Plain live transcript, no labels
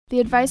The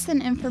advice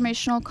and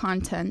informational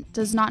content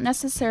does not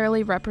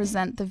necessarily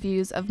represent the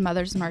views of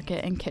Mother's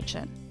Market and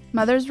Kitchen.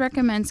 Mother's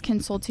recommends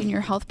consulting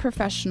your health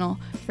professional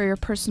for your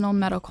personal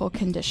medical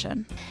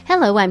condition.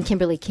 Hello, I'm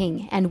Kimberly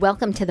King, and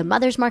welcome to the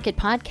Mother's Market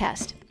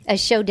Podcast, a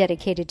show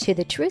dedicated to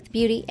the truth,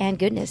 beauty, and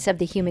goodness of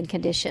the human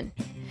condition.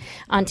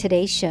 On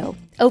today's show,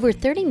 over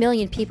 30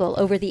 million people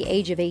over the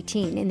age of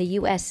 18 in the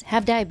U.S.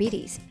 have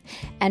diabetes.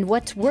 And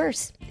what's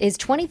worse is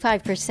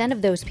 25%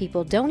 of those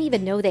people don't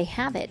even know they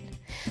have it.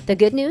 The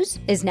good news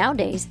is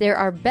nowadays there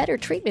are better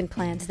treatment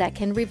plans that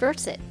can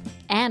reverse it.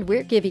 And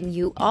we're giving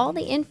you all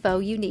the info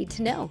you need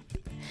to know.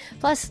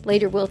 Plus,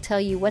 later we'll tell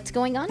you what's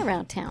going on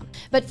around town.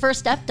 But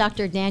first up,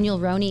 Dr. Daniel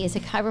Roney is a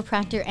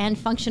chiropractor and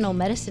functional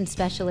medicine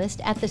specialist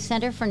at the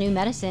Center for New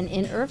Medicine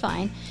in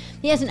Irvine.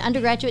 He has an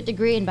undergraduate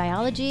degree in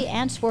biology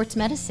and sports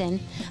medicine.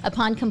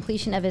 Upon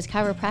completion of his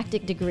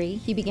chiropractic degree,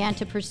 he began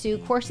to pursue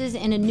courses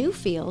in a new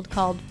field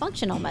called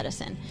functional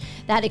medicine.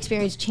 That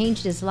experience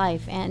changed his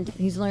life, and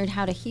he's learned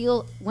how to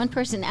heal one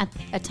person at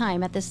a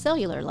time at the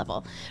cellular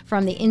level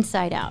from the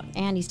inside out.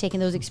 And he's taken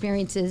those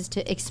experiences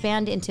to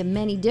expand into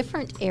many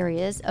different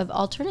areas of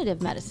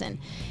alternative medicine.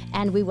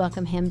 And we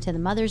welcome him to the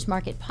Mother's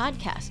Market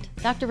Podcast.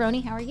 Dr.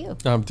 Roney, how are you?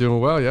 I'm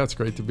doing well. Yeah, it's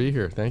great to be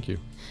here. Thank you.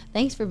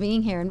 Thanks for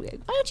being here. And why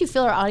don't you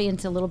fill our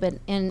audience a little bit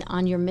in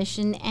on your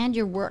mission and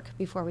your work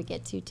before we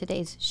get to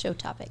today's show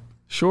topic?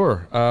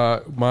 Sure.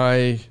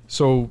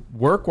 So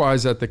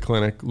work-wise at the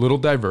clinic, a little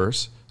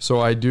diverse. So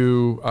I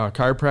do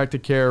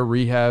chiropractic care,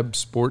 rehab,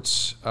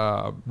 sports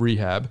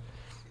rehab.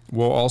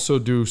 We'll also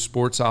do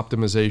sports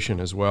optimization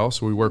as well.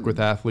 So we work with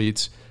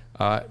athletes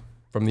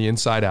from the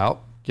inside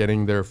out,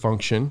 getting their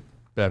function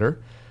better.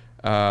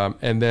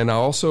 And then I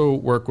also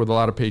work with a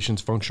lot of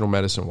patients functional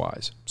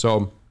medicine-wise.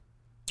 So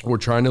we're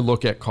trying to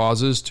look at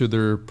causes to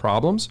their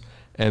problems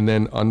and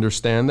then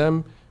understand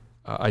them,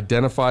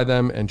 identify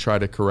them, and try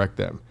to correct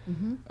them.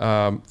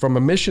 Mm-hmm. From a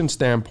mission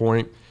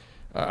standpoint,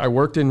 I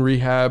worked in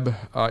rehab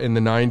in the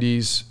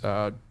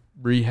 90s,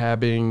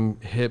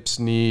 rehabbing hips,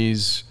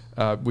 knees.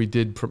 We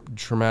did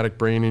traumatic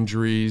brain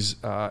injuries,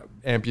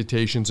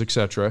 amputations,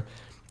 etc.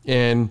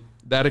 And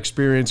that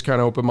experience kind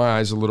of opened my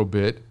eyes a little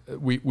bit.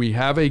 We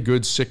have a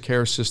good sick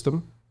care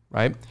system,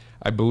 right?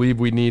 I believe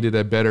we needed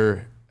a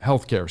better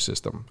healthcare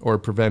system or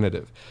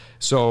preventative.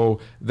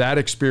 So that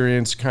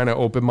experience kind of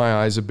opened my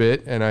eyes a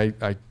bit, and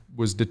I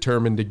was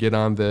determined to get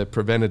on the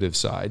preventative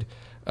side.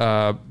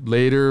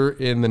 Later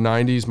in the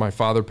 90s, my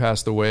father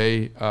passed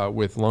away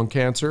with lung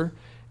cancer,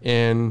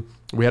 and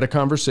we had a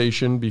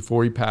conversation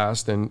before he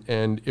passed,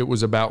 and it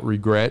was about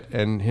regret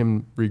and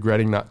him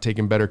regretting not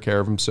taking better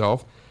care of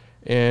himself.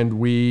 And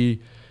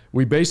we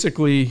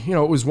basically,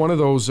 it was one of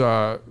those,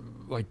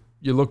 like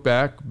you look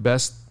back,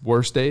 best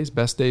days,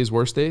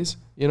 worst days,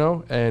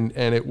 and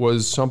it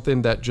was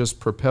something that just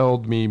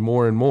propelled me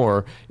more and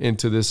more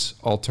into this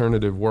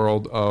alternative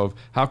world of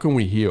how can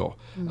we heal?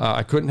 Mm-hmm.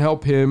 I couldn't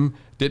help him,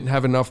 didn't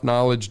have enough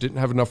knowledge, didn't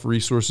have enough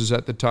resources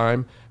at the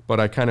time, but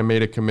I kind of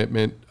made a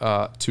commitment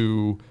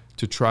to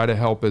try to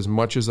help as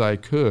much as I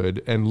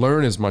could and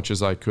learn as much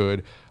as I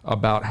could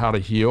about how to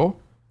heal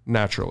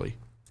naturally.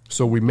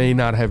 So we may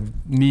not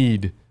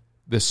need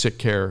this sick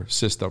care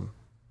system,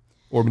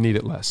 or we need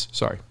it less.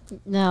 Sorry.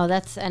 No,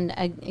 and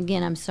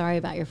again, I'm sorry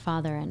about your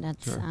father, and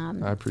that's. Sure.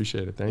 I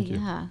appreciate it. Thank you.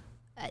 Yeah,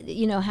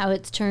 you know how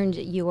it's turned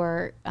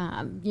your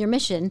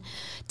mission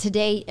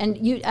today,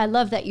 and I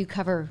love that you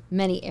cover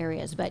many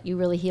areas, but you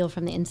really heal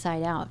from the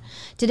inside out.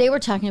 Today, we're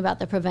talking about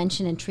the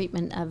prevention and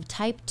treatment of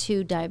type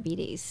 2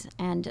 diabetes,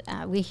 and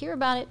we hear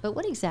about it, but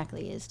what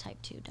exactly is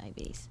type 2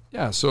 diabetes?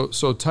 Yeah, so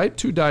type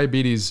 2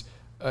 diabetes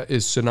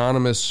is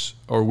synonymous,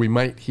 or we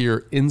might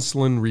hear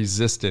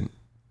insulin-resistant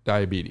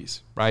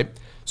diabetes, right?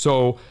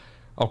 So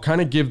I'll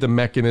kind of give the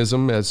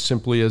mechanism as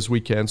simply as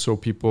we can so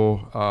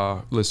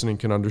people listening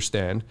can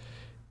understand.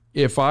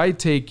 If I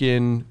take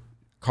in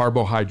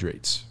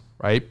carbohydrates,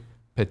 right?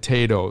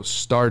 Potatoes,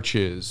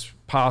 starches,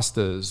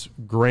 pastas,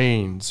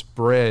 grains,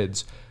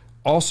 breads,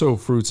 also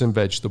fruits and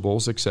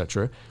vegetables,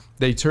 etc.,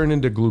 they turn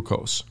into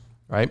glucose,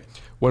 right?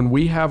 When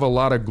we have a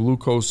lot of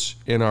glucose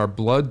in our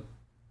blood,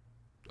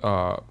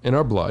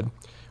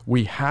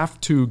 we have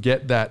to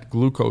get that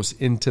glucose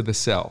into the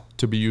cell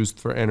to be used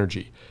for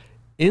energy.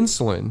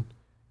 Insulin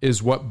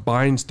is what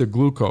binds the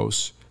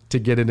glucose to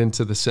get it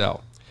into the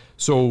cell.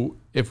 So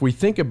if we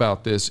think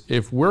about this,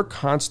 if we're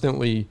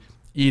constantly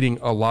eating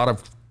a lot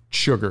of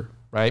sugar,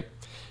 right,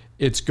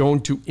 it's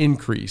going to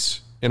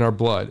increase in our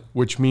blood,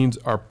 which means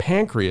our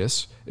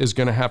pancreas is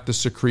going to have to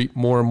secrete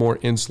more and more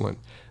insulin.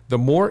 The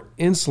more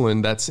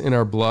insulin that's in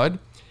our blood,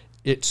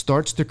 it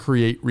starts to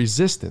create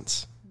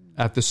resistance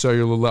at the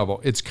cellular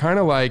level. It's kind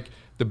of like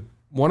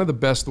one of the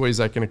best ways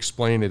I can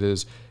explain it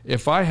is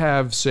if I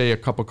have, say, a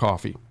cup of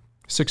coffee,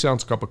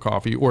 6-ounce cup of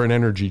coffee, or an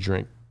energy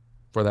drink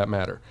for that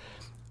matter,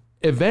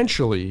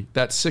 eventually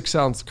that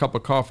 6-ounce cup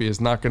of coffee is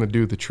not going to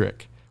do the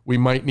trick. We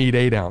might need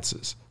 8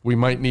 ounces. We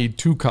might need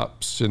 2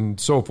 cups and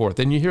so forth.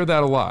 And you hear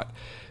that a lot.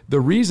 The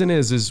reason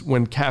is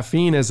when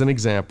caffeine, as an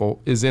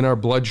example, is in our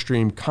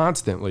bloodstream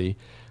constantly,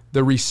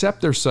 the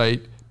receptor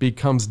site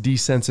becomes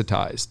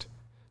desensitized.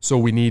 So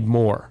we need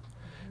more.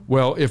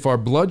 Well, if our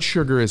blood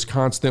sugar is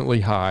constantly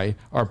high,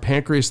 our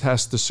pancreas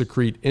has to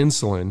secrete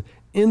insulin.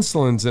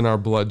 Insulin's in our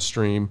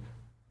bloodstream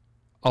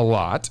a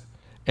lot,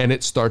 and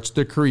it starts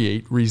to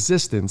create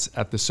resistance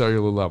at the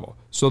cellular level.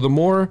 So the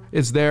more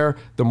it's there,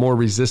 the more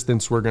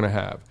resistance we're going to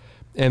have.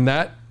 And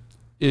that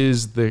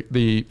is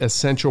the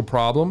essential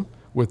problem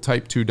with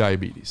type 2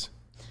 diabetes.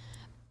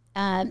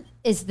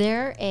 Is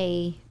there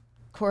a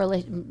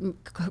correlation?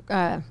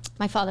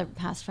 My father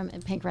passed from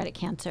pancreatic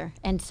cancer,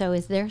 and so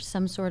is there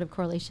some sort of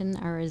correlation,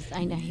 or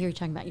I know you're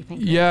talking about your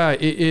pancreas? Yeah,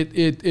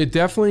 it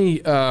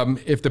definitely.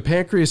 If the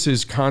pancreas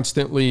is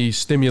constantly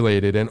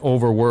stimulated and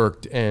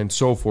overworked and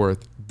so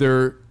forth,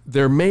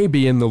 there may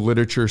be in the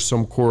literature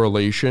some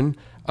correlation,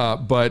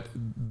 but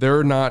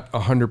they're not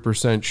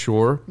 100%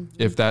 sure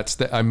if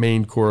that's a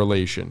main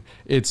correlation.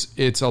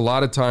 It's a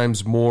lot of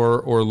times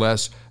more or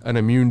less an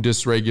immune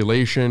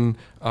dysregulation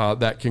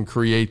that can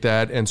create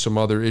that and some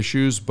other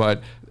issues,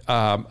 but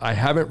I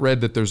haven't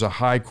read that there's a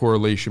high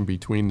correlation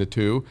between the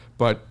two.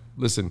 But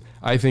listen,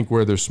 I think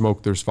where there's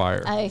smoke, there's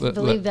fire. I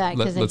believe that.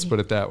 Let's put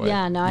it that way.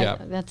 Yeah, no,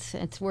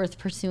 it's worth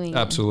pursuing.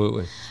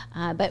 Absolutely.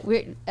 But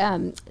we're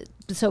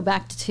so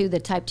back to the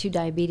type 2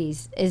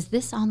 diabetes. Is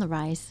this on the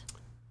rise?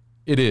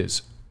 It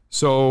is.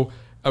 So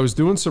I was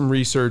doing some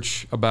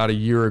research about a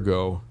year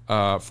ago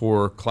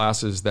for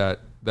classes that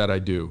I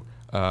do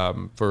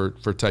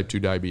for type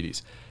 2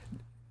 diabetes.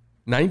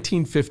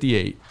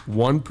 1958,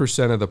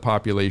 1% of the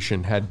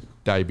population had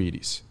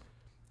diabetes.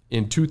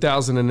 In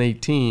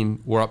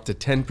 2018, we're up to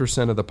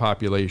 10% of the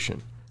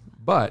population.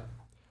 But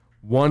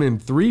 1 in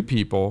 3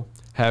 people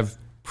have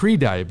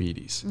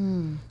pre-diabetes.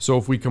 So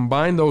if we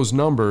combine those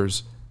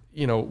numbers,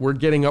 we're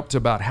getting up to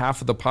about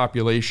half of the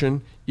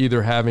population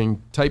either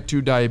having type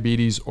 2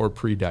 diabetes or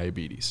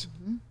pre-diabetes,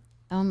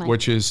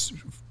 which is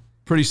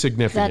pretty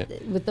significant.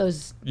 With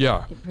those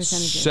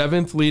percentages.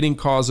 7th leading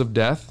cause of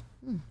death,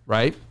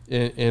 right,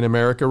 in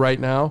America right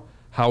now.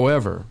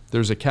 However,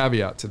 there's a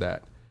caveat to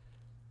that.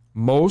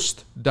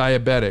 Most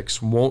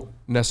diabetics won't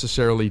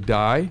necessarily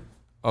die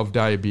of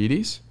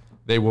diabetes.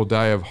 They will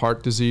die of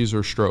heart disease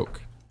or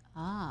stroke.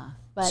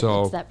 But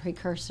it's that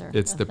precursor.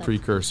 It's the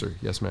precursor.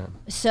 Yes, ma'am.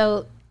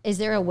 So is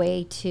there a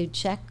way to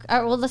check?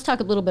 Well, let's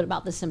talk a little bit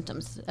about the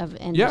symptoms of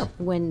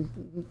when.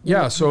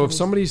 Yeah. So if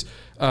somebody's,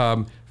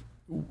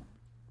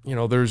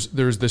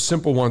 there's the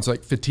simple ones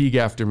like fatigue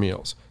after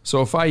meals.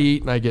 So if I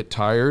eat and I get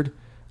tired,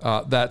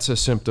 that's a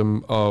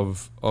symptom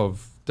of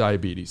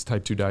diabetes,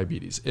 type 2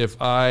 diabetes. If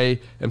I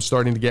am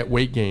starting to get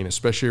weight gain,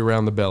 especially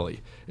around the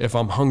belly, if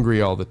I'm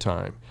hungry all the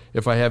time,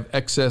 if I have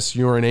excess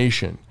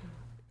urination,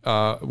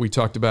 we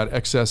talked about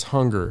excess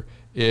hunger.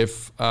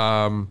 If,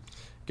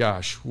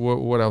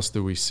 what else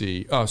do we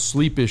see?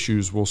 Sleep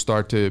issues will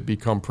start to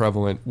become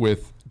prevalent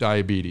with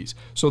diabetes.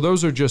 So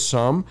those are just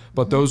some,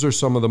 but those are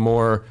some of the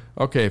more,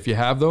 if you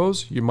have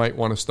those, you might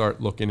want to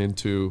start looking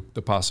into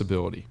the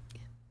possibility.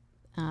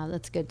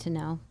 That's good to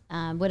know.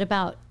 What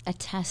about a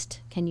test?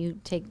 Can you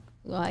take,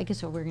 well, I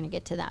guess we're going to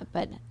get to that,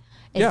 but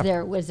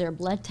was there a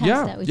blood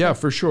test? Yeah,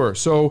 for sure.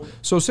 So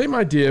same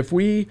idea.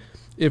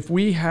 If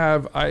we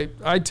have,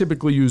 I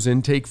typically use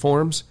intake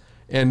forms,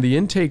 and the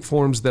intake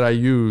forms that I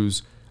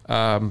use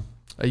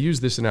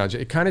this analogy.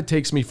 It kind of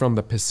takes me from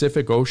the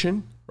Pacific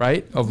Ocean,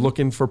 right, of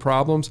looking for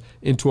problems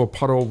into a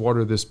puddle of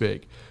water this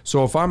big.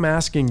 So if I'm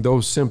asking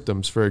those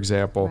symptoms, for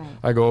example,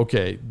 I go,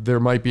 okay, there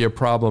might be a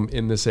problem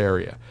in this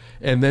area.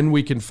 And then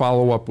we can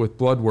follow up with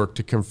blood work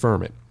to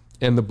confirm it.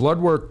 And the blood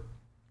work,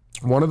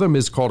 one of them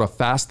is called a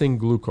fasting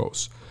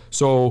glucose.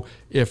 So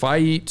if I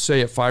eat, say,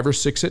 at 5 or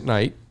 6 at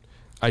night,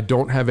 I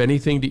don't have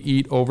anything to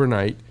eat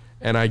overnight,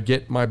 and I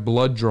get my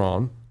blood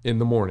drawn in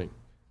the morning,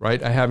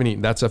 right? I haven't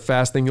eaten. That's a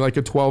fasting, like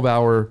a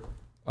 12-hour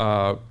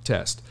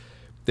test.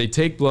 They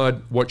take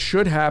blood. What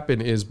should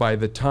happen is by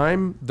the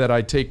time that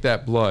I take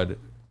that blood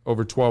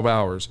over 12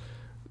 hours,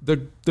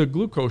 the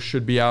glucose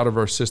should be out of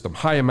our system,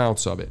 high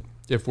amounts of it,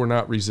 if we're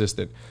not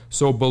resistant.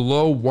 So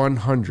below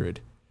 100,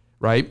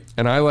 right?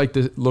 And I like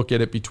to look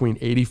at it between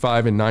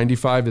 85 and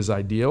 95 is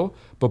ideal,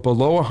 but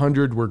below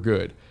 100, we're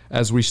good.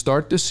 As we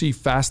start to see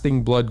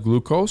fasting blood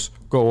glucose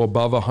go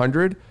above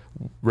 100,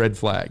 red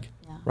flag,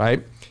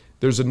 right?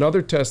 There's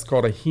another test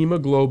called a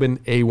hemoglobin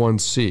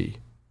A1C,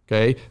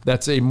 okay?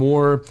 That's a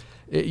more,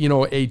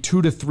 a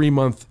 2 to 3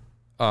 month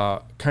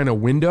kind of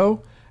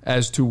window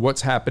as to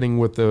what's happening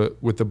with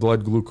the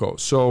blood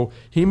glucose. So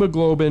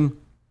hemoglobin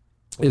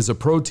is a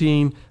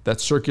protein that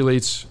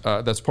circulates,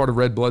 that's part of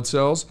red blood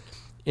cells.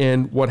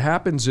 And what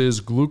happens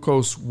is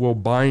glucose will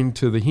bind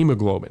to the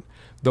hemoglobin.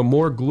 The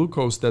more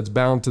glucose that's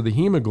bound to the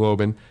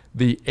hemoglobin,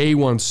 the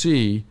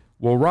A1C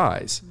will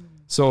rise.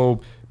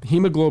 So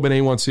hemoglobin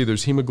A1C,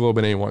 there's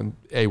hemoglobin A1A,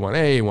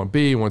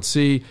 A1B,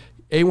 A1C.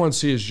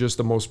 A1C is just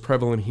the most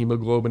prevalent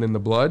hemoglobin in the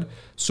blood.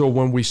 So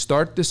when we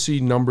start to see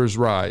numbers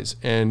rise,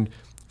 and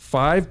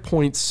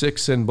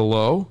 5.6 and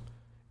below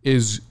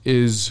is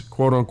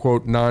quote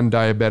unquote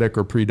non-diabetic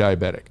or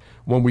pre-diabetic.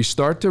 When we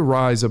start to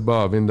rise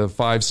above into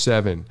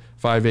 5.7,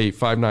 5.8,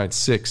 5.9,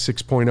 6,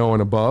 6.0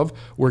 and above,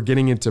 we're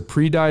getting into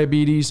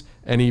pre-diabetes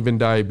and even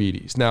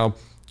diabetes. Now,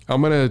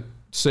 I'm going to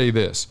say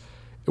this.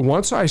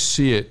 once I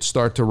see it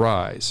start to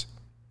rise,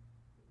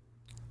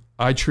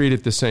 I treat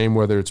it the same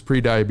whether it's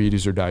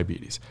pre-diabetes or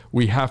diabetes.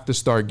 We have to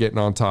start getting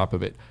on top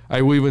of it.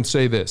 I will even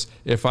say this: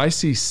 if I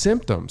see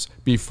symptoms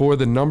before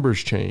the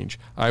numbers change,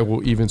 I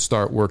will even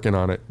start working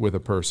on it with a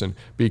person,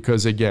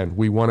 because again,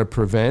 we want to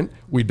prevent,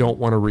 we don't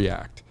want to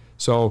react.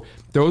 So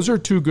those are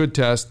two good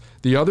tests.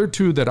 The other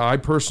two that I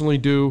personally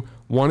do,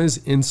 one is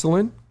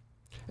insulin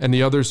and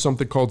the other is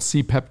something called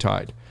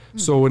C-peptide.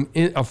 So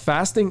a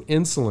fasting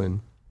insulin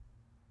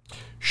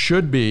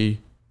should be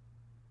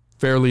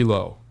fairly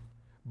low.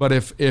 But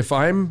if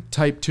I'm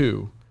type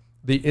 2,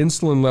 the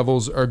insulin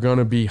levels are going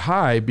to be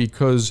high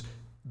because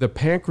the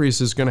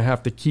pancreas is going to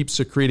have to keep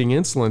secreting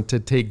insulin to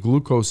take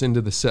glucose into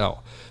the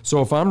cell.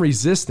 So if I'm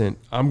resistant,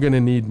 I'm going to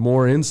need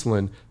more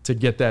insulin to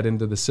get that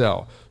into the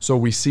cell. So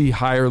we see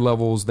higher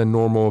levels than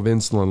normal of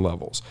insulin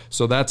levels.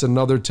 So that's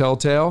another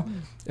telltale.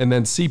 And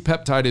then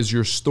C-peptide is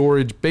your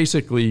storage,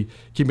 basically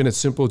keeping it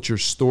simple, it's your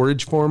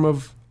storage form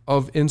of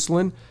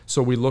insulin.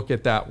 So we look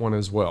at that one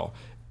as well.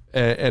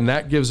 And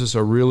that gives us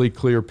a really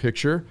clear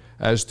picture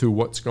as to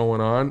what's going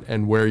on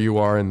and where you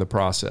are in the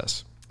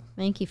process.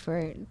 Thank you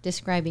for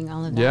describing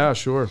all of that. Yeah,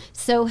 sure.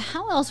 So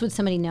how else would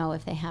somebody know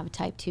if they have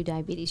type 2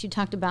 diabetes? You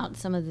talked about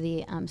some of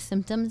the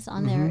symptoms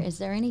on there. Is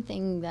there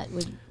anything that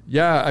would...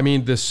 Yeah, I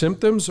mean, the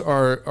symptoms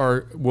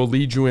will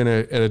lead you in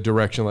a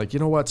direction like, you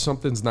know what,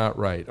 something's not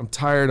right. I'm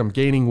tired, I'm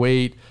gaining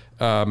weight,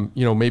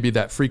 maybe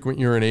that frequent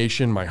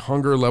urination, my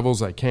hunger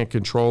levels, I can't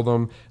control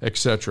them,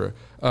 etc.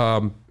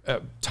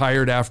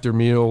 Tired after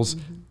meals,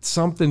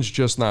 something's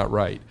just not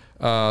right.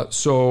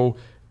 So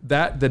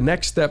that the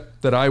next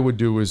step that I would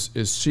do is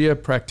see a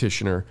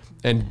practitioner,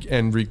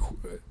 and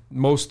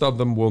most of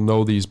them will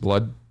know these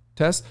blood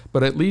tests,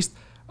 but at least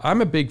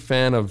I'm a big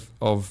fan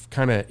of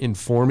kind of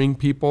informing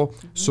people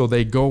so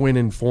they go in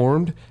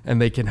informed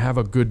and they can have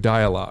a good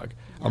dialogue.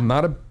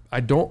 Yeah.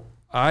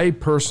 I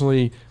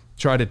personally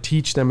try to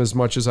teach them as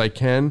much as I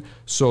can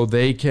so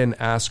they can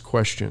ask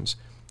questions.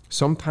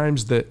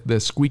 Sometimes the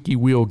squeaky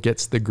wheel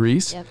gets the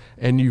grease,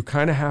 and you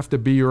kind of have to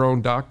be your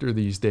own doctor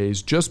these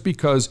days. Just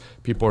because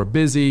people are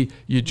busy,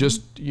 you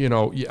just,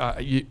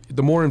 the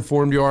more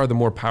informed you are, the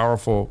more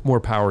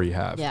power you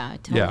have. Yeah,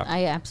 totally.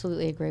 I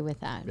absolutely agree with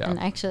that. Yeah. And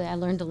actually, I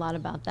learned a lot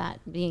about that,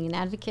 being an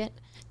advocate,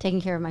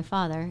 taking care of my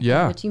father,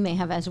 which you may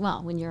have as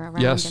well when you're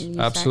around and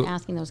you start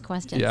asking those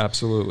questions. Yeah,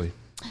 absolutely.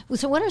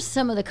 So what are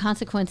some of the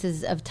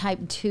consequences of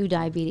type 2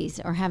 diabetes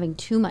or having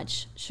too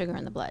much sugar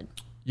in the blood?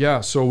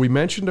 Yeah, so we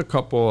mentioned a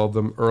couple of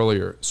them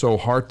earlier. So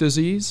heart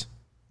disease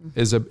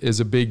is a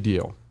big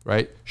deal,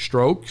 right?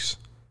 Strokes,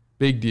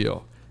 big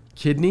deal.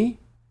 Kidney,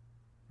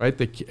 right?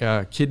 The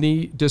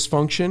kidney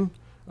dysfunction,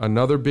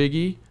 another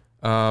biggie.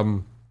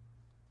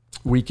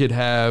 We could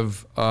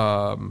have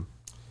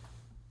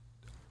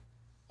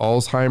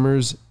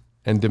Alzheimer's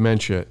and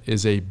dementia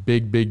is a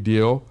big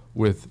deal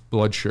with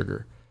blood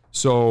sugar.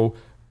 So,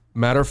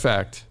 matter of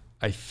fact,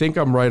 I think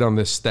I'm right on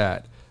this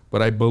stat,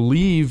 but I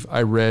believe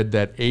I read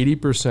that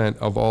 80%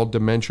 of all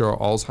dementia or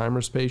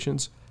Alzheimer's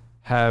patients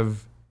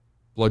have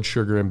blood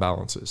sugar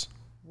imbalances.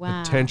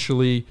 Wow.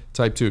 Potentially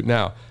type 2.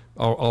 Now,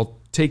 I'll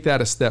take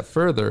that a step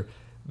further.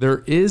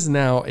 There is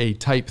now a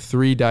type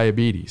 3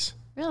 diabetes.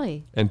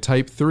 Really? And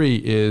type 3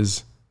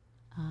 is...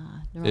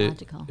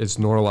 neurological. It's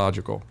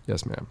neurological.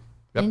 Yes, ma'am.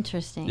 Yep.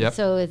 Interesting. Yep.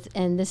 So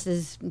this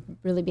is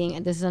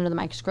under the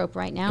microscope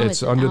right now?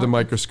 It's under the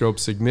microscope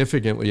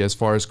significantly as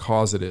far as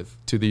causative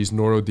to these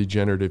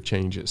neurodegenerative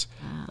changes.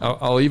 Wow.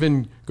 I'll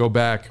even go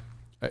back.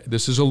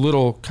 This is a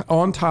little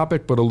on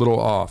topic, but a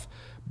little off.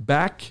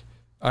 Back,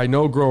 I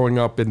know growing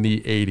up in the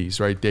 80s,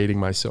 right? Dating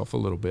myself a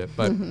little bit,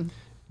 but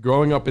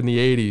growing up in the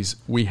 80s,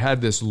 we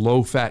had this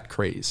low fat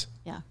craze.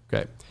 Yeah.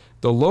 Okay.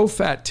 The low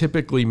fat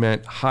typically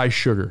meant high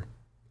sugar.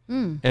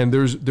 And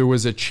there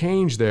was a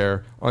change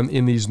there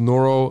in these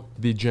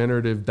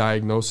neurodegenerative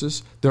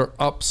diagnoses. They're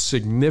up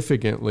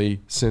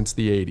significantly since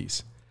the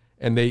 80s.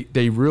 And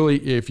they really,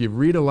 if you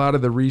read a lot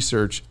of the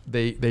research,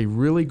 they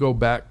really go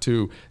back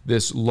to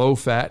this low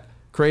fat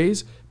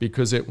craze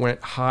because it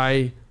went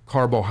high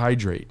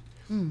carbohydrate.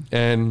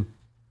 And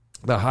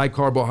the high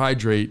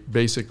carbohydrate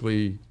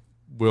basically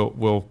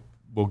will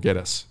get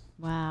us.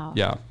 Wow.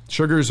 Yeah.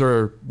 Sugars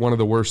are one of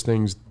the worst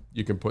things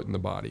you can put in the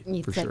body,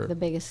 it's for like sure. the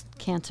biggest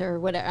cancer or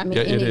whatever. I mean,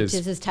 yeah, it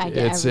is tied to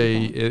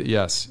everything.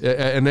 Yes.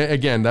 And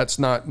again, that's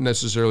not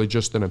necessarily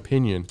just an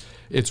opinion.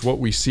 It's what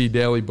we see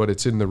daily, but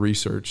it's in the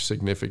research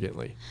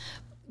significantly.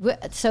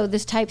 So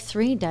this type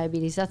 3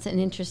 diabetes, that's an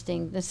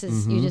interesting,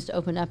 you just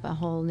opened up a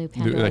whole new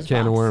Pandora's box. A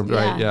can of worms,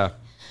 right, yeah.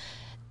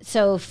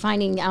 So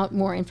finding out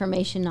more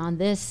information on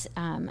this,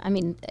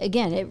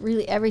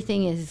 again,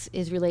 everything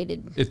is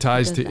related. It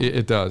ties to,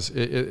 it does.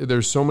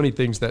 There's so many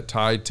things that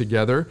tie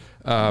together.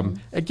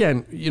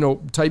 Again,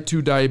 type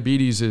 2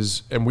 diabetes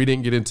is, and we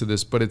didn't get into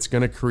this, but it's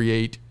going to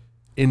create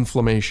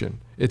inflammation.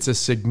 It's a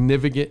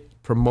significant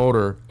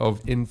promoter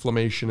of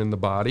inflammation in the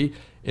body.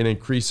 It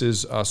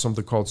increases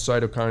something called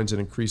cytokines. It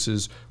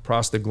increases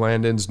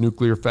prostaglandins,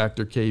 nuclear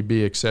factor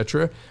KB,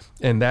 etc.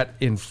 And that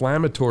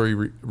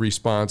inflammatory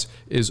response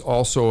is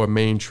also a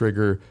main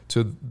trigger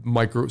to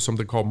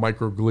something called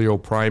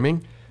microglial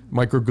priming.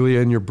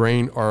 Microglia in your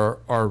brain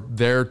are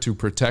there to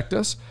protect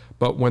us,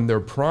 but when they're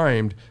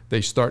primed,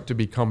 they start to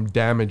become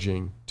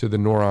damaging to the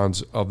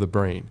neurons of the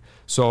brain.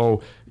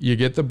 So you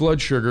get the blood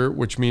sugar,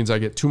 which means I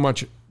get too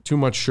much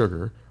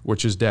sugar,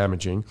 which is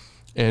damaging,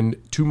 and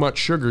too much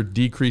sugar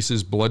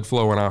decreases blood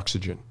flow and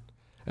oxygen,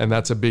 and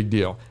that's a big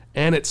deal.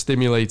 And it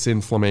stimulates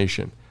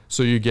inflammation.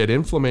 So you get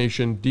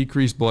inflammation,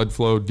 decreased blood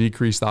flow,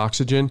 decreased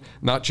oxygen,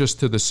 not just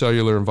to the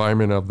cellular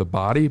environment of the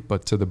body,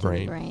 but to the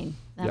brain.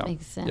 That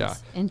makes sense. Yeah.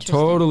 Interesting.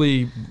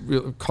 Totally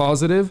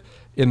causative.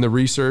 In the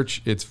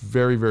research, it's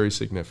very, very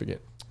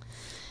significant.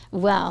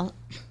 Well,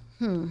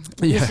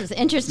 this is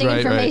interesting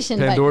information.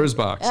 Right. Pandora's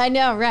box. I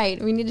know,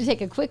 right. We need to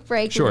take a quick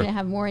break. Sure. We're going to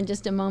have more in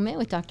just a moment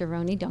with Dr.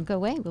 Roney. Don't go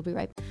away. We'll be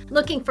right back.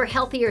 Looking for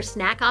healthier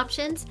snack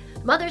options?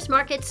 Mother's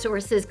Market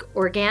sources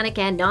organic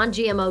and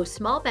non-GMO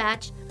small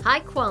batch, high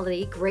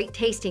quality, great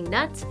tasting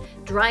nuts,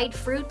 dried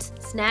fruits,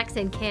 snacks,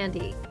 and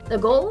candy. The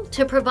goal?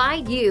 To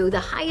provide you the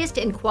highest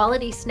in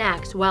quality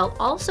snacks while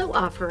also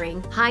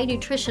offering high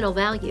nutritional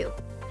value.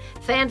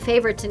 Fan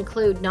favorites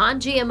include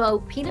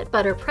non-GMO peanut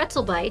butter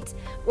pretzel bites,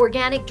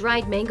 organic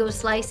dried mango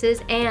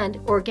slices, and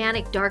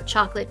organic dark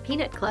chocolate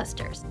peanut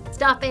clusters.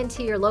 Stop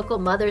into your local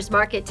Mother's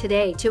Market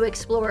today to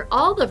explore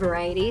all the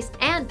varieties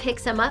and pick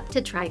some up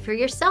to try for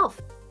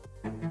yourself.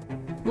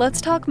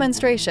 Let's talk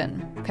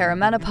menstruation,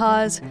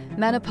 perimenopause,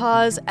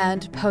 menopause,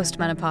 and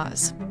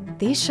postmenopause.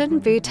 These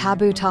shouldn't be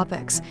taboo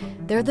topics.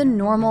 They're the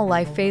normal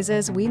life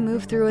phases we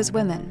move through as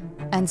women.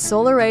 And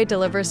Solaray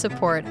delivers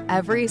support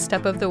every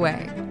step of the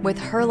way with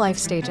her life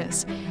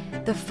stages.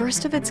 The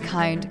first of its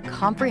kind,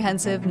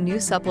 comprehensive new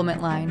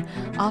supplement line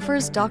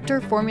offers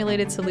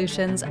doctor-formulated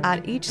solutions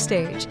at each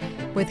stage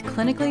with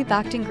clinically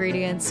backed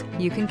ingredients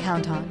you can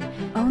count on.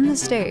 Own the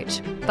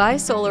stage. Buy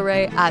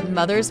Solaray at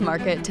Mother's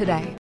Market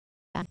today.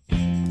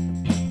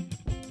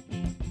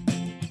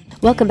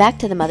 Welcome back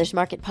to the Mother's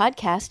Market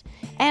podcast.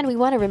 And we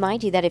want to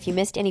remind you that if you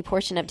missed any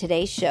portion of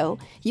today's show,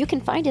 you can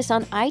find us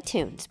on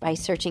iTunes by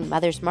searching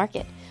Mother's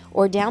Market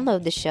or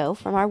download the show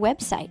from our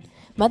website,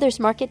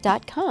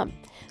 mothersmarket.com.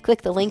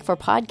 Click the link for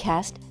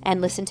podcast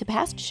and listen to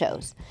past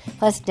shows.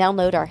 Plus,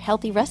 download our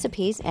healthy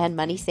recipes and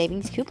money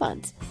savings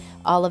coupons.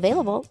 All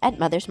available at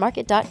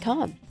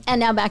mothersmarket.com. And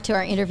now back to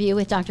our interview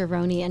with Dr.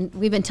 Roney. And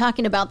we've been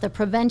talking about the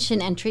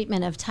prevention and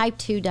treatment of type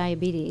 2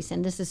 diabetes.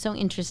 And this is so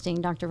interesting,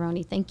 Dr.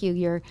 Roney. Thank you.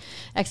 Your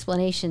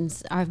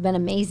explanations have been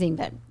amazing.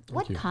 But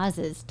what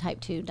causes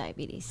type 2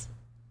 diabetes?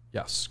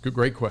 Yes,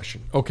 great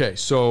question. Okay,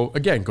 so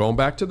again, going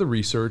back to the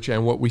research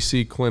and what we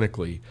see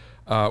clinically,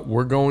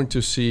 we're going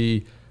to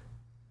see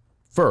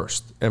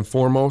first and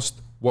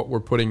foremost what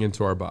we're putting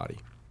into our body,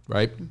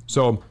 right? Mm-hmm.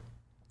 So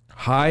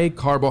high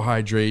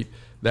carbohydrate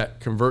that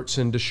converts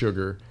into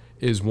sugar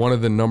is one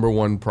of the number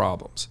one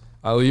problems.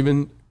 I'll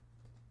even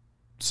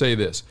say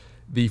this,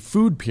 the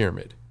food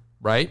pyramid,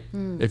 right?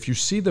 If you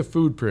see the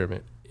food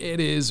pyramid, it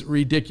is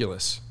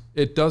ridiculous.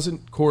 It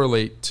doesn't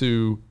correlate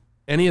to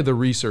any of the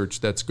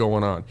research that's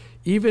going on.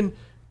 Even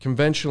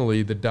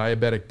conventionally, the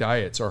diabetic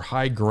diets are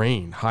high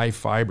grain, high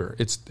fiber.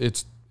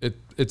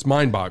 It's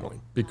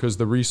mind-boggling because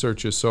the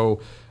research is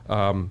so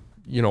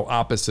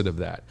opposite of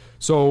that.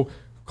 So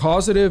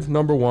causative,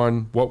 number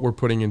one, what we're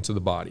putting into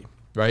the body,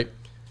 right?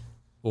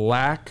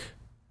 Lack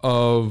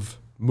of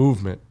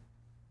movement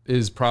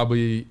is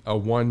probably a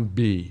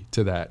 1B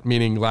to that,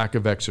 meaning lack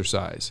of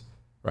exercise,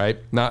 right?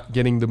 Not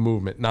getting the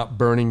movement, not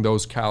burning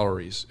those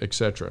calories,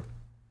 etc.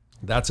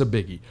 That's a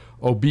biggie.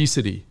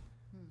 Obesity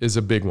is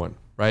a big one,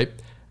 right?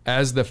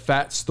 As the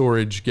fat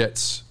storage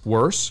gets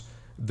worse,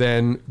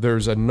 then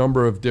there's a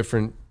number of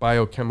different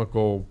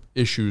biochemical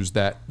issues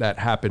that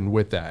happen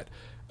with that.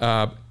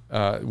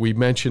 We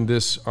mentioned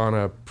this on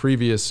a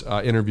previous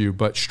interview,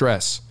 but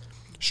stress.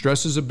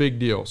 Stress is a big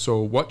deal. So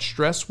what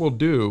stress will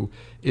do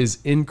is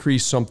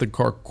increase something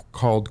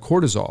called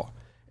cortisol,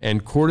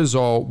 and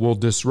cortisol will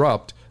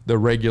disrupt the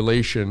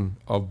regulation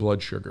of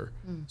blood sugar.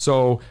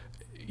 So,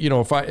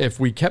 if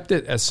we kept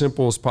it as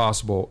simple as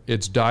possible,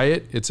 it's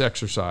diet, it's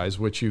exercise,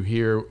 which you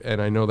hear,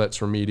 and I know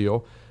that's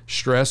remedial,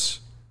 stress,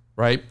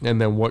 right? And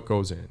then what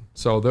goes in.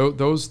 So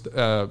those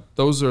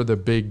are the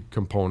big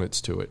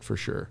components to it for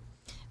sure.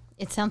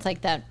 It sounds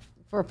like that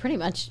for pretty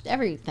much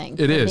everything.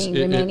 It is.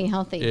 Remaining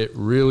healthy. It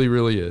really,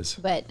 really is.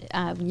 But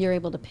you're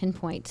able to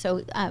pinpoint.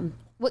 So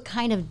what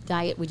kind of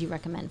diet would you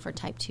recommend for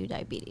type 2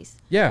 diabetes?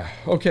 Yeah.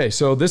 Okay.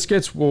 So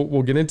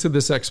we'll get into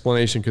this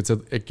explanation because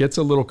it gets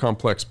a little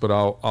complex, but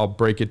I'll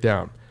break it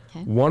down.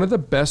 Okay. One of the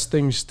best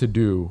things to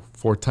do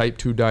for type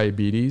 2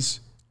 diabetes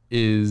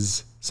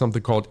is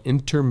something called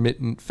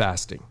intermittent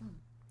fasting.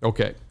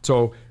 Okay.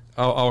 So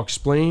I'll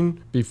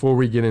explain before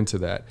we get into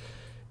that.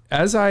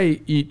 As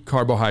I eat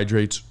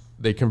carbohydrates,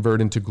 they convert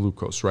into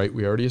glucose, right?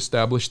 We already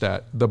established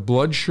that. The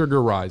blood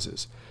sugar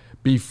rises.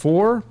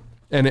 Before,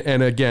 and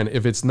again,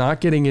 if it's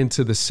not getting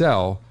into the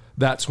cell,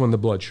 that's when the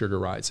blood sugar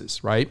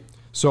rises, right?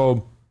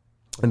 So,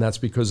 and that's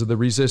because of the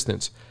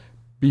resistance.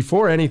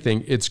 Before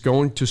anything, it's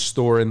going to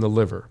store in the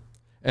liver.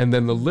 And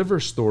then the liver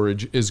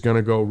storage is going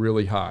to go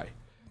really high.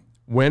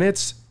 When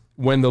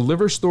the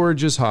liver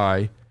storage is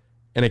high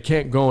and it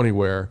can't go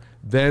anywhere,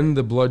 then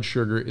the blood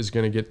sugar is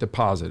going to get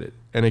deposited.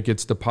 And it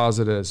gets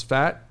deposited as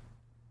fat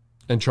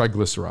and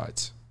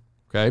triglycerides,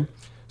 okay?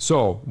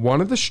 So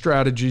one of the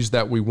strategies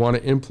that we want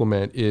to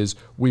implement is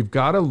we've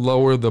got to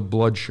lower the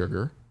blood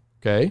sugar,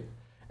 okay?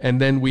 And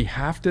then we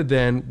have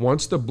to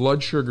once the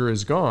blood sugar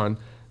is gone,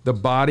 the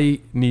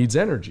body needs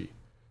energy.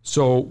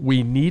 So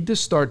we need to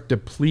start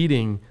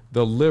depleting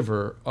the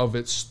liver of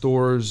its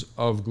stores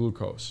of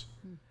glucose.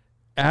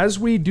 As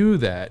we do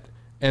that,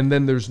 and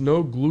then there's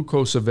no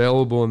glucose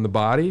available in the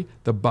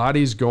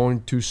body's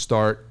going to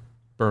start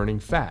burning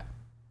fat,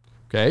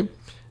 okay?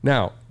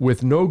 Now,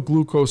 with no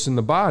glucose in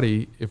the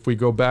body, if we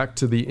go back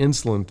to the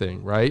insulin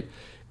thing, right?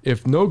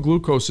 If no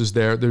glucose is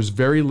there, there's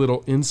very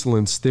little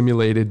insulin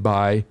stimulated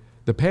by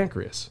the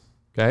pancreas,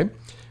 okay?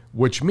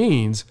 Which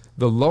means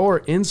the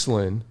lower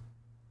insulin,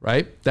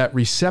 right? That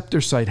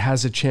receptor site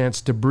has a chance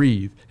to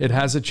breathe. It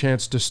has a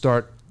chance to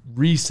start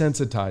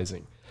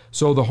resensitizing.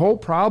 So the whole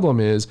problem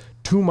is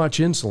too much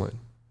insulin.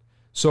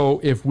 So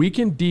if we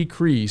can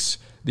decrease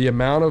the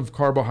amount of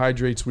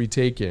carbohydrates we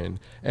take in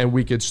and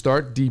we could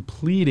start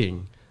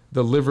depleting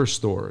the liver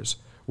stores,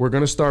 we're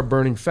going to start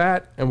burning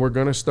fat and we're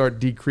going to start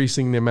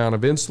decreasing the amount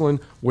of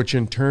insulin, which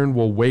in turn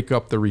will wake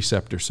up the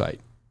receptor site.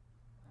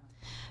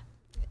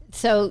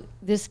 So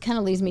this kind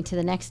of leads me to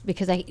the next,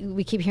 because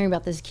we keep hearing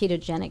about this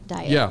ketogenic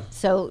diet. Yeah.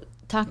 So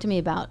talk to me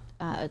about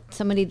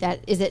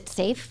is it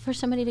safe for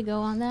somebody to go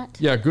on that?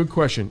 Yeah, good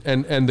question.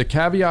 And the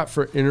caveat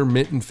for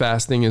intermittent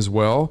fasting as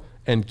well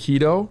and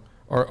keto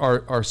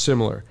are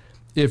similar.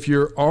 If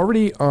you're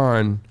already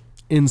on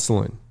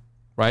insulin,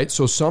 right?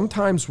 So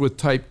sometimes with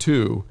type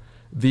 2,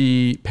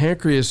 the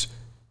pancreas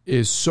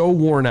is so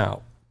worn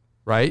out,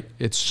 right?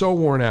 It's so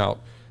worn out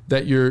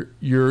that you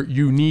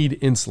need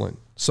insulin.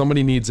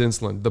 Somebody needs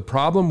insulin. The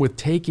problem with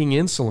taking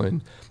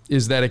insulin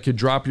is that it could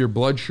drop your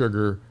blood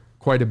sugar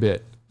quite a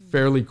bit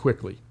fairly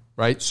quickly,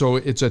 right? So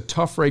it's a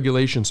tough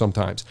regulation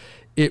sometimes.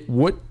 It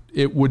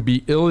would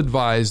be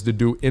ill-advised to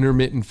do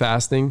intermittent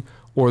fasting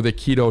or the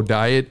keto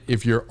diet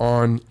if you're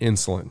on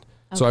insulin. Okay.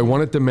 So I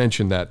wanted to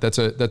mention that. That's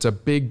a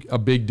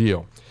big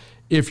deal.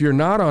 If you're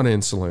not on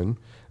insulin,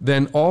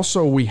 then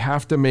also we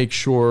have to make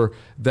sure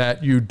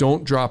that you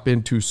don't drop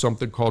into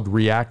something called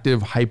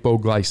reactive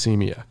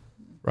hypoglycemia,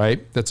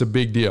 right? That's a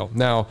big deal.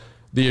 Now,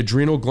 the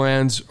adrenal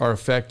glands are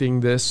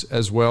affecting this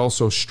as well,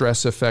 so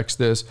stress affects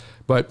this.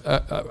 But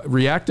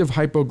reactive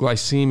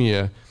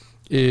hypoglycemia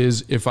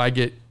is if I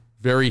get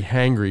very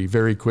hangry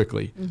very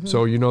quickly. Mm-hmm.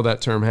 So you know that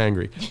term,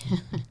 hangry.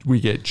 We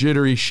get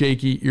jittery,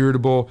 shaky,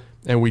 irritable,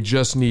 and we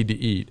just need to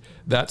eat.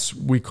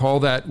 We call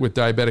that with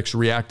diabetics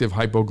reactive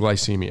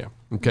hypoglycemia.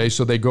 Okay,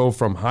 so they go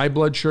from high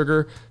blood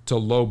sugar to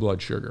low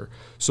blood sugar.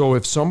 So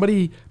if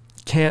somebody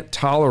can't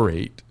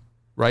tolerate,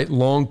 right,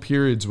 long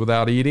periods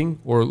without eating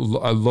or a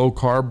low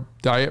carb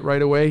diet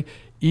right away,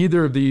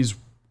 either of these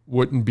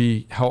wouldn't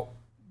be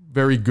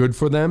very good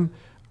for them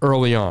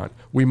early on.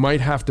 We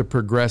might have to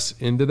progress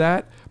into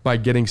that by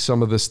getting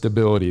some of the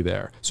stability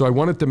there. So I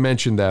wanted to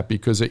mention that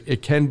because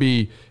it can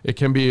be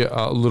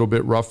a little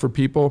bit rough for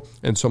people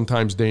and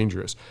sometimes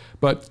dangerous.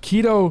 But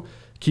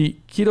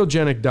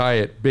ketogenic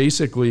diet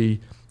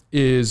basically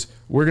is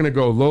we're going to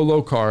go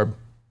low carb,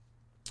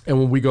 and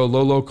when we go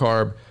low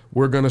carb,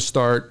 we're going to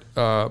start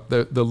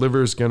the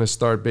liver is going to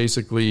start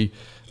basically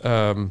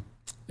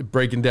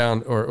breaking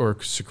down or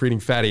secreting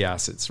fatty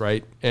acids,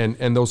 right?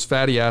 And those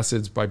fatty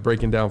acids, by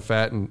breaking down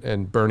fat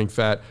and burning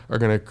fat, are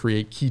going to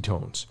create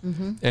ketones.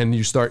 Mm-hmm. And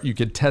you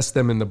could test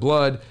them in the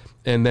blood,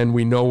 and then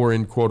we know we're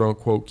in quote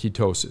unquote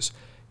ketosis.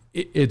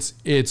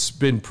 It's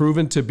been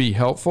proven to be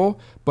helpful,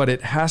 but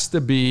it has to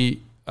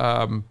be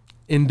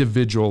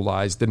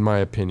individualized, in my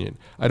opinion.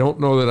 I don't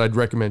know that I'd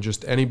recommend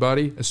just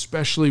anybody,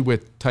 especially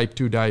with type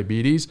 2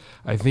 diabetes.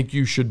 I think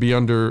you should be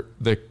under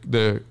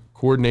the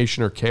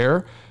coordination or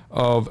care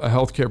of a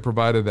healthcare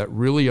provider that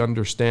really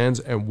understands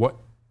and what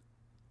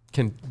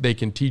they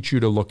can teach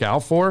you to look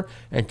out for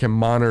and can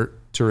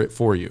monitor it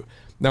for you.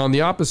 Now, on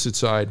the opposite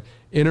side,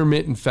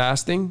 intermittent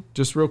fasting,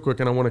 just real quick,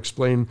 and I want to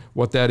explain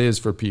what that is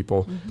for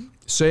people. Mm-hmm.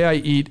 Say I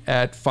eat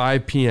at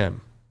 5 p.m.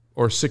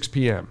 or 6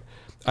 p.m.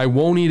 I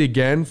won't eat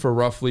again for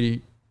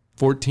roughly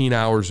 14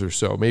 hours or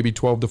so, maybe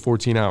 12 to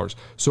 14 hours.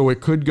 So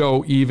it could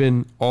go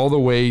even all the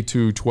way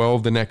to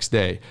 12 the next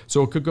day.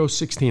 So it could go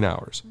 16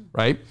 hours,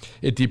 right?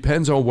 It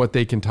depends on what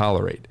they can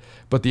tolerate.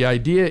 But the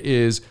idea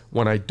is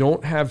when I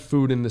don't have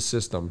food in the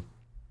system,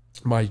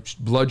 my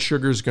blood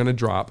sugar is going to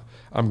drop.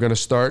 I'm going to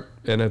start,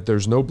 and if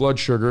there's no blood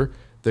sugar,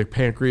 the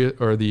pancreas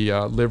or the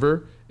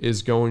liver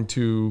is going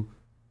to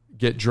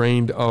get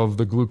drained of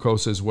the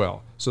glucose as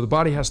well. So the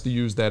body has to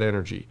use that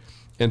energy.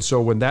 And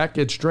so when that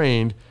gets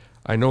drained,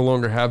 I no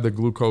longer have the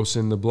glucose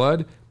in the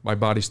blood, my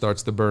body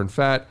starts to burn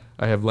fat,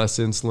 I have less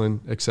insulin,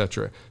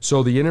 etc.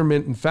 So the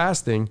intermittent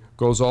fasting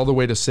goes all the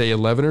way to say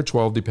 11 or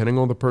 12, depending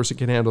on the person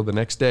can handle the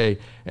next day,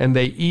 and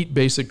they eat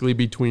basically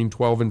between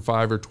 12 and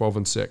 5 or 12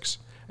 and 6,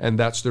 and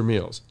that's their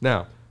meals.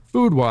 Now,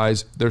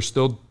 food-wise, they're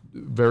still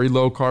very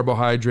low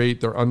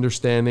carbohydrate. They're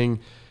understanding,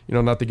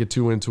 not to get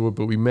too into it,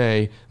 but we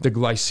may, the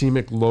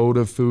glycemic load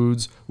of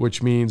foods,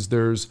 which means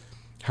there's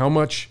how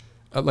much,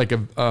 like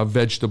a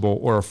vegetable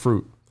or a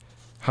fruit,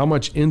 how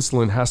much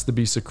insulin has to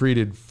be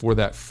secreted for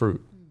that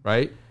fruit,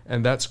 right?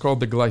 And that's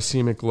called the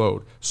glycemic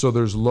load. So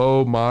there's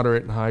low,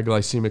 moderate, and high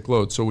glycemic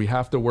load. So we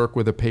have to work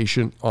with a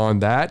patient on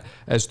that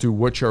as to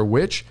which are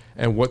which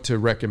and what to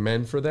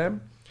recommend for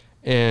them.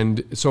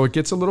 And so it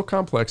gets a little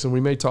complex, and we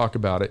may talk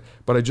about it,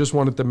 but I just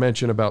wanted to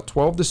mention about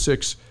 12 to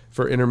 6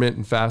 for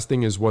intermittent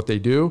fasting is what they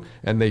do,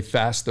 and they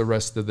fast the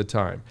rest of the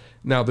time.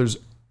 Now, there's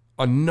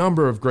a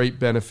number of great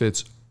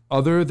benefits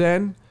other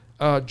than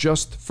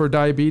just for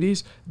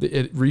diabetes.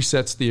 It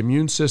resets the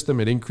immune system.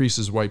 It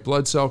increases white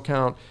blood cell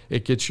count.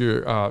 It gets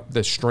your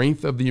the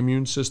strength of the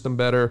immune system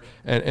better,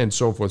 and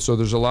so forth. So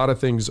there's a lot of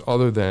things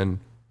other than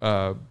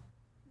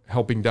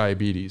helping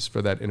diabetes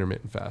for that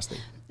intermittent fasting.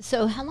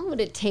 So how long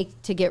would it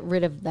take to get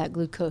rid of that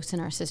glucose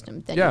in our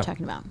system that you're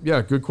talking about?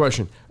 Yeah, good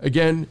question.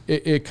 Again,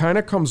 it kind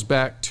of comes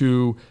back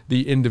to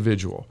the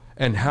individual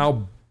and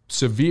how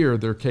severe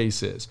their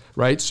case is,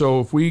 right? So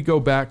if we go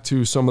back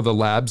to some of the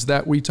labs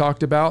that we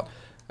talked about,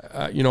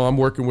 I'm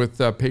working with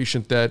a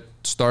patient that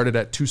started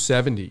at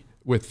 270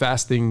 with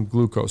fasting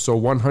glucose. So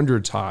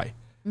 100's high.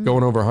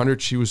 Going over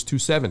 100, she was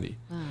 270.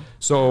 Wow.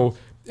 So,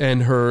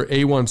 and her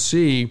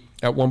A1C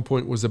at one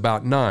point was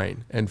about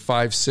 9, and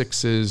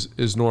 5-6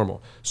 is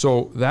normal.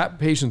 So that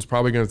patient's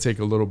probably going to take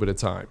a little bit of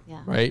time,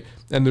 right?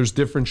 And there's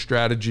different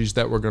strategies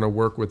that we're going to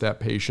work with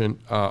that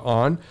patient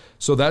on.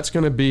 So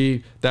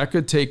that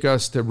could take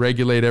us to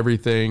regulate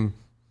everything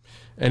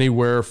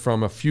anywhere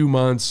from a few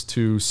months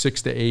to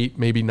 6 to 8,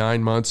 maybe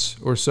 9 months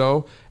or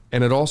so.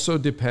 And it also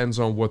depends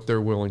on what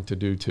they're willing to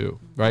do too,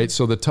 right?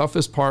 So the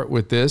toughest part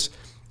with this,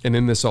 and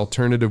in this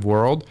alternative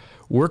world,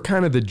 we're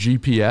kind of the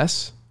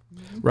GPS,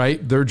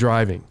 right? They're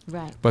driving,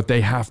 but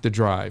they have to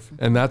drive.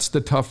 And that's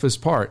the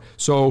toughest part.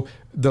 So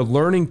the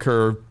learning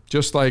curve,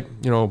 just like,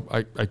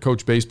 I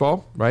coach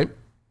baseball, right?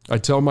 I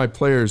tell my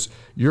players,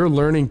 your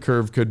learning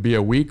curve could be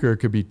a week or it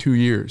could be 2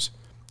 years.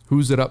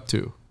 Who's it up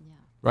to?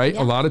 Right?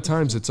 Yeah. A lot of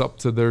times it's up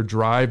to their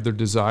drive, their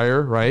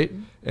desire, right?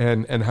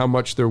 And how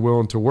much they're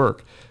willing to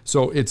work.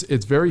 So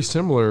it's very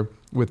similar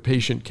with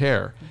patient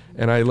care.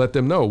 And I let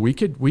them know we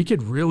could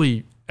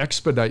really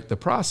expedite the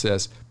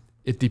process.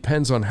 It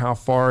depends on how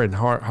far and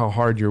how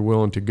hard you're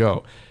willing to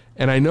go.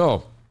 And I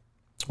know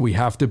I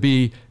have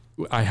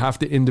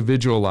to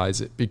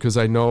individualize it, because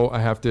I know I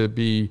have to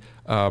be,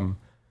 how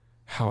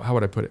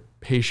would I put it?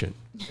 Patient.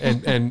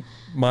 And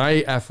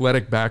my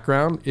athletic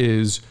background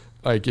is,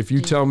 like, if you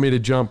tell me to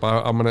jump,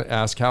 I'm going to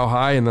ask how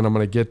high, and then I'm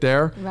going to get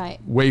there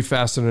way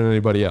faster than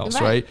anybody else,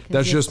 right?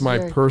 That's just my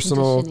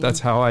personal,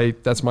 that's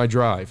my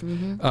drive.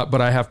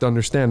 But I have to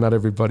understand not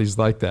everybody's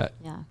like that.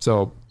 Yeah.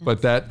 So,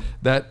 but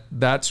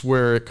that's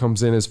where it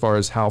comes in as far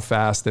as how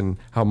fast and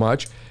how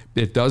much.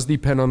 It does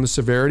depend on the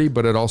severity,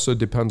 but it also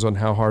depends on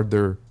how hard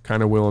they're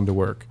kind of willing to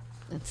work.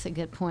 That's a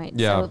good point.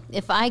 Yeah. So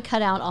if I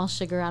cut out all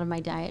sugar out of my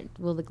diet,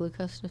 will the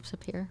glucose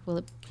disappear? Will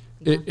it?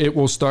 It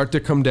will start to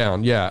come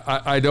down. Yeah.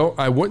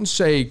 I wouldn't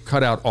say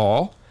cut out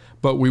all,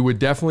 but we would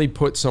definitely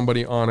put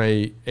somebody on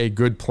a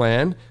good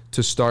plan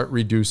to start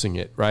reducing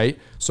it, right?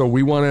 So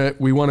we want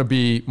to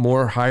be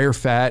more higher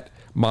fat,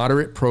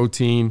 moderate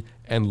protein,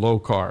 and low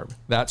carb.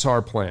 That's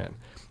our plan.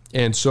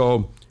 And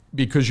so,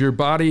 because your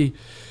body,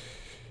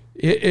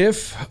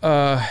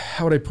 how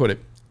would I put it?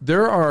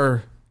 There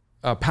are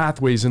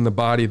pathways in the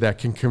body that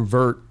can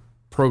convert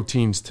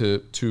proteins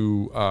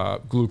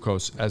to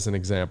glucose, as an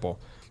example.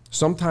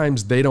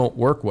 Sometimes they don't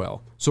work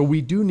well. So we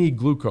do need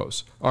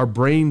glucose. Our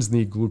brains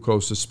need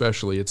glucose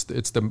especially.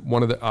 It's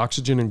one of the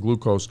oxygen and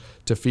glucose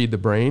to feed the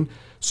brain.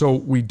 So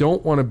we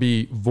don't want to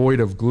be void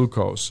of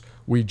glucose.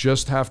 We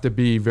just have to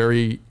be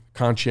very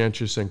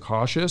conscientious and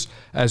cautious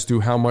as to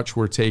how much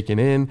we're taking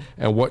in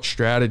and what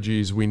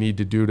strategies we need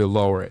to do to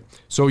lower it.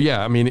 So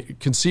yeah, I mean,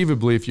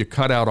 conceivably, if you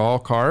cut out all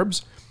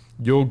carbs,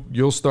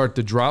 you'll start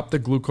to drop the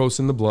glucose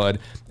in the blood,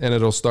 and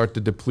it'll start to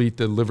deplete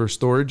the liver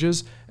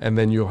storages, and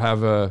then you'll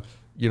have a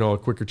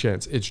quicker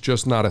chance. It's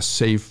just not a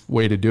safe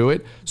way to do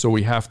it. So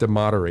we have to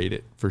moderate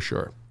it for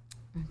sure.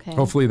 Okay.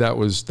 Hopefully that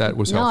was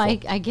helpful. No,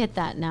 I get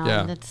that now.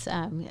 Yeah. That's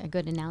a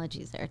good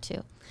analogies there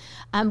too.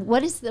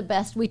 What is the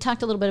best? We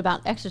talked a little bit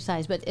about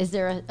exercise, but is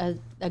there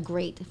a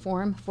great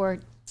form for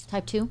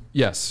type 2?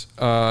 Yes,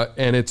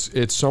 and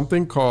it's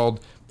something called,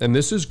 and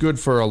this is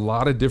good for a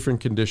lot of different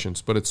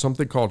conditions, but it's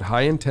something called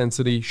high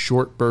intensity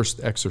short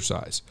burst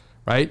exercise,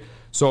 right?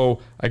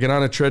 So I get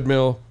on a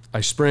treadmill,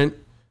 I sprint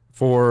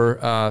for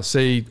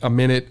say a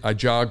minute, I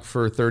jog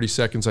for 30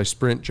 seconds, I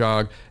sprint,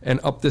 jog, and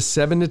up to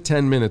 7 to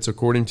 10 minutes,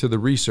 according to the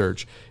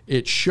research,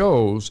 it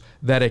shows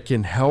that it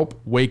can help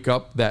wake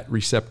up that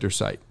receptor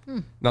site.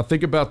 Now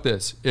think about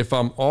this. If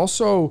I'm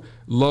also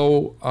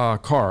low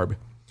carb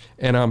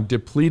and I'm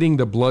depleting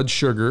the blood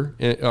sugar,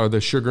 or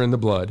the sugar in the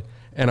blood,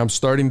 and I'm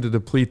starting to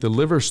deplete the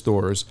liver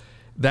stores,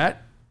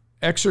 that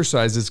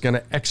exercise is going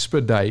to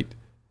expedite,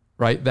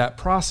 right, that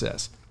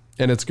process.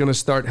 And it's going to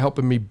start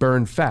helping me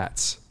burn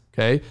fats.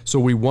 Okay. So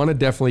we want to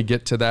definitely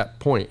get to that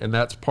point. And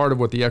that's part of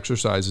what the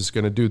exercise is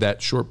going to do, that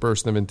short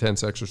burst of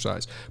intense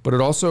exercise. But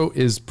it also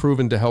is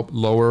proven to help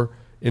lower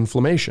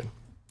inflammation.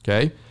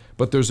 Okay.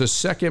 But there's a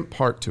second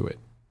part to it.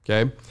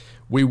 Okay.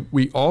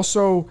 We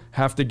also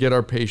have to get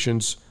our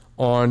patients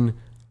on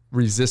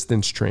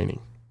resistance training.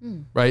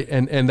 Right.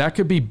 And that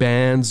could be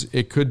bands.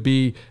 It could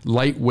be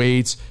light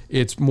weights.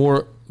 It's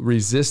more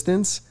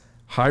resistance,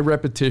 high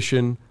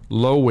repetition,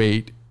 low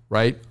weight,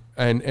 right?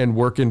 And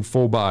work in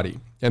full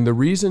body. And the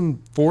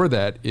reason for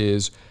that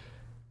is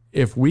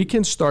if we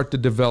can start to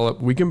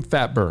develop, we can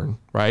fat burn,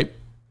 right?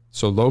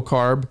 So low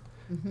carb,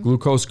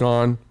 glucose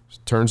gone,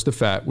 turns to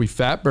fat. We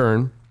fat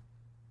burn.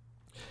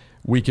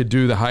 We could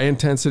do the high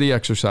intensity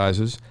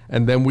exercises,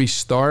 and then we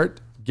start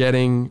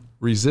getting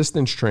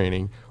resistance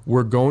training.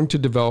 We're going to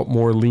develop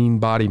more lean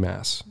body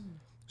mass.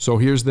 So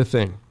here's the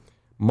thing.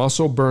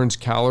 Muscle burns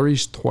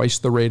calories twice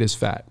the rate as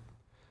fat.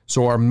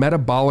 So our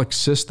metabolic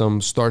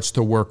system starts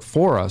to work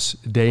for us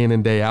day in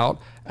and day out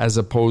as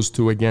opposed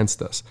to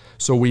against us.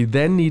 So we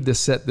then need to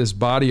set this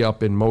body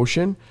up in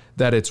motion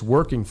that it's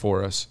working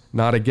for us,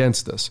 not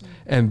against us.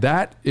 And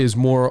that is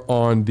more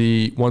on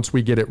the, once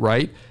we get it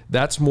right,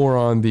 that's more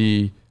on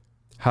the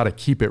how to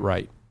keep it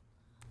right.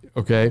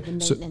 Okay,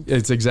 so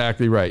it's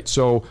exactly right.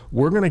 So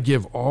we're going to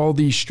give all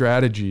these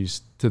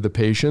strategies to the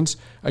patients.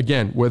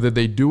 Again, whether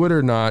they do it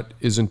or not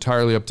is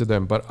entirely up to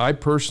them. But I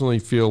personally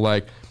feel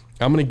like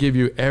I'm going to give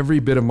you every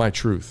bit of my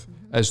truth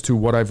as to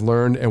what I've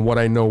learned and what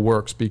I know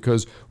works,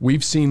 because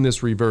we've seen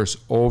this reverse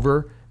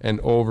over and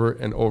over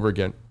and over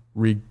again.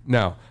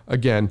 Now,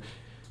 again,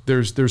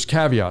 there's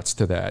caveats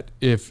to that.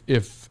 If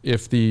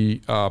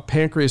the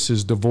pancreas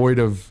is devoid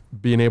of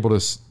being able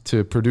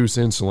to produce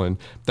insulin,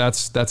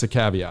 that's a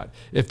caveat.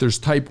 If there's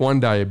type 1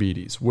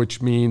 diabetes,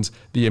 which means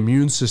the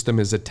immune system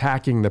is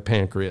attacking the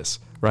pancreas,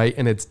 right,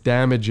 and it's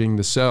damaging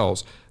the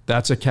cells,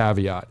 that's a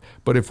caveat.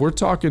 But if we're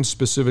talking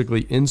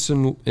specifically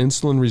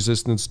insulin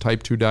resistance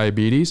type 2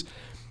 diabetes,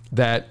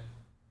 that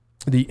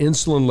the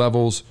insulin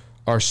levels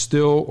are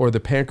still, or the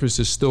pancreas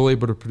is still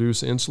able to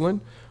produce insulin,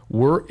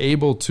 we're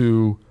able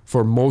to,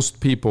 for most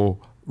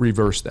people,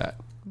 reverse that.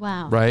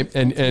 Wow. Right?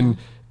 And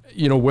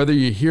you know, whether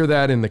you hear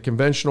that in the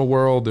conventional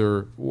world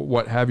or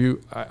what have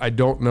you, I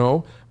don't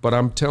know, but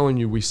I'm telling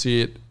you, we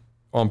see it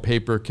on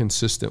paper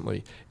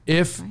consistently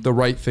if the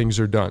right things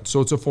are done. So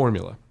it's a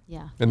formula.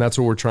 Yeah. And that's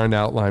what we're trying to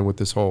outline with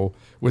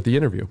with the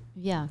interview.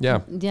 Yeah.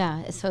 Yeah.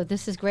 Yeah. So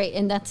this is great.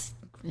 And that's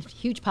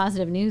huge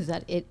positive news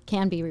that it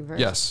can be reversed.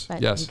 Yes.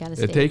 But yes. you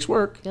gotta it takes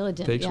work.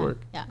 Diligent. It takes work.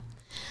 Yeah.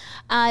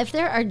 If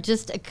there are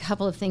just a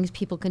couple of things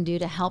people can do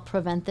to help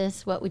prevent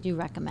this, what would you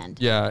recommend?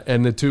 Yeah,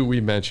 and the two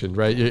we mentioned,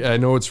 right? I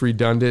know it's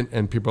redundant,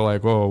 and people are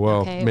like, "Oh,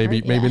 well, Okay,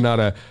 maybe yeah.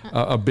 not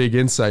a big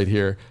insight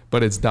here,"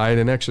 but it's diet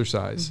and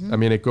exercise. I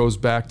mean, it goes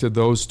back to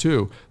those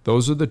two.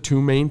 Those are the two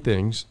main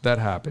things that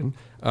happen.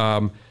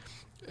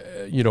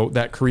 You know,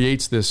 that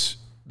creates this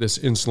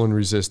insulin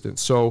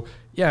resistance. So,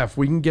 yeah, if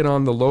we can get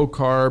on the low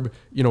carb,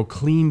 you know,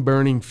 clean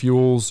burning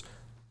fuels,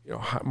 you know,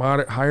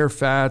 higher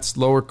fats,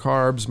 lower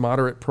carbs,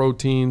 moderate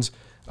proteins.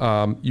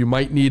 You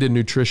might need a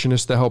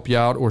nutritionist to help you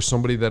out, or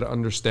somebody that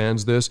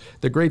understands this.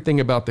 The great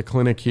thing about the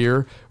clinic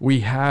here,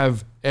 we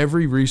have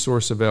every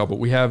resource available.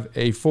 We have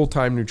a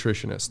full-time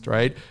nutritionist,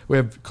 right? We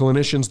have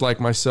clinicians like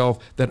myself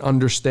that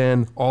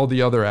understand all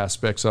the other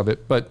aspects of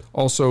it, but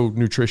also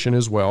nutrition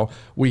as well.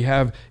 We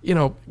have, you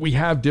know,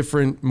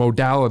 different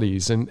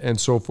modalities and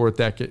so forth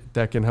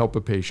that can help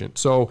a patient.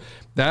 So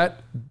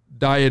that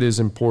diet is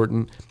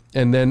important.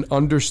 And then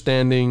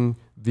understanding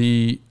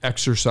the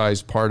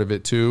exercise part of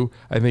it too,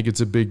 I think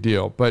it's a big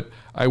deal. But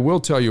I will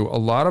tell you, a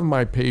lot of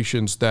my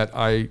patients that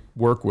I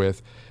work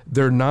with,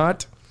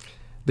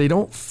 they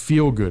don't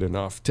feel good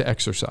enough to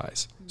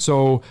exercise.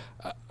 So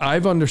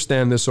I've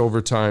understand this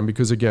over time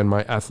because, again,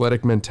 my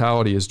athletic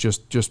mentality is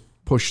just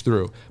push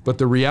through. But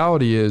the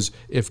reality is,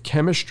 if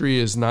chemistry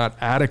is not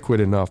adequate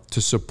enough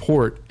to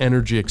support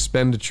energy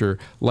expenditure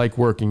like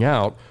working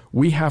out,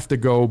 we have to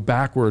go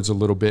backwards a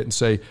little bit and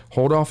say,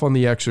 hold off on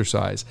the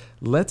exercise.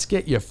 Let's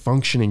get you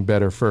functioning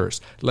better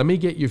first. Let me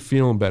get you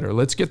feeling better.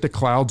 Let's get the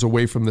clouds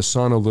away from the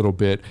sun a little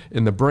bit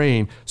in the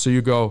brain so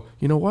you go,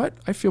 you know what?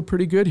 I feel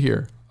pretty good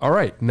here. All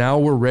right, now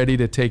we're ready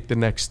to take the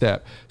next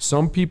step.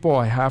 Some people,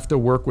 I have to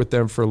work with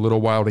them for a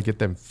little while to get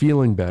them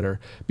feeling better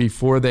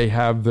before they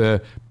have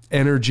the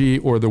energy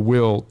or the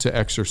will to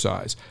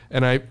exercise.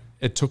 And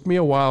it took me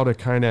a while to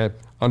kind of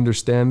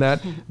understand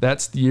that.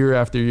 That's year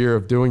after year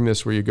of doing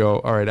this where you go,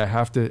 all right, I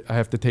have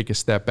to take a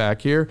step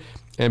back here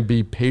and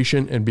be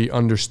patient and be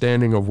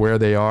understanding of where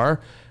they are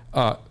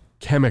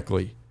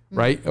chemically,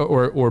 right?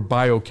 Or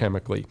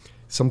biochemically.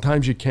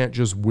 Sometimes you can't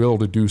just will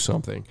to do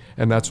something.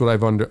 And that's what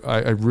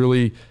I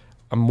really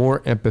I'm more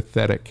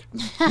empathetic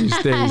these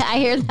days. I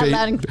hear that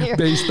loud and clear.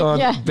 Based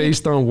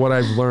on what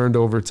I've learned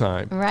over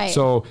time. Right.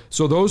 So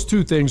those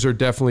two things are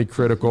definitely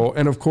critical.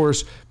 And of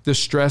course, the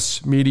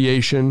stress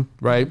mediation,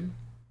 right?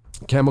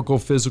 Chemical,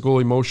 physical,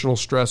 emotional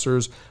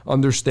stressors,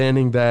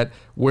 understanding that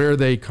where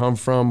they come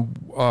from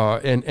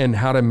and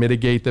how to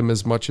mitigate them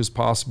as much as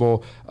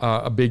possible,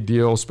 a big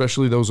deal,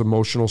 especially those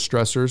emotional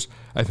stressors,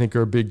 I think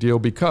are a big deal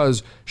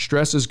because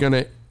stress is going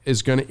to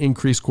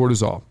increase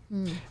cortisol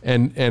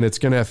and it's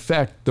going to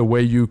affect the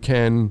way you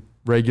can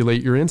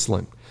regulate your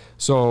insulin.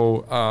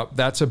 So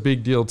that's a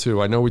big deal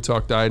too. I know we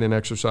talk diet and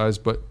exercise,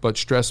 but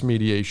stress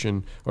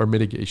mediation or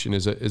mitigation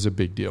is a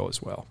big deal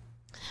as well.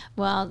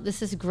 Well,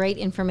 this is great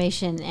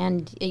information,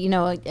 and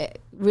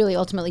really,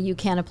 ultimately, you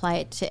can apply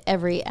it to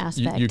every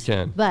aspect. You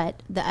can. But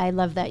I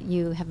love that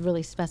you have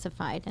really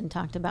specified and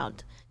talked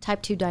about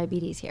type 2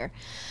 diabetes here.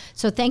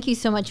 So thank you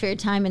so much for your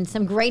time and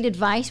some great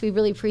advice. We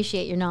really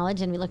appreciate your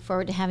knowledge, and we look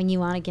forward to having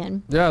you on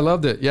again. Yeah, I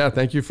loved it. Yeah,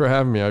 thank you for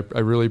having me. I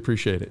really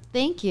appreciate it.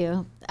 Thank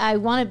you. I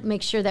want to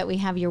make sure that we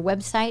have your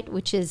website,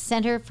 which is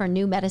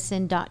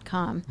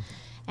centerfornewmedicine.com.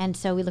 And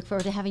so we look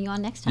forward to having you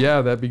on next time.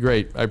 Yeah, that'd be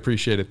great. I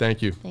appreciate it.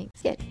 Thank you.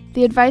 Thanks.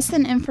 The advice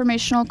and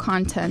informational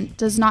content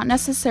does not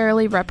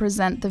necessarily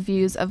represent the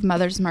views of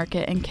Mother's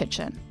Market and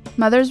Kitchen.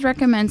 Mother's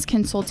recommends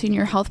consulting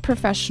your health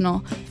professional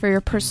for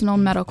your personal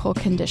medical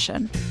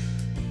condition.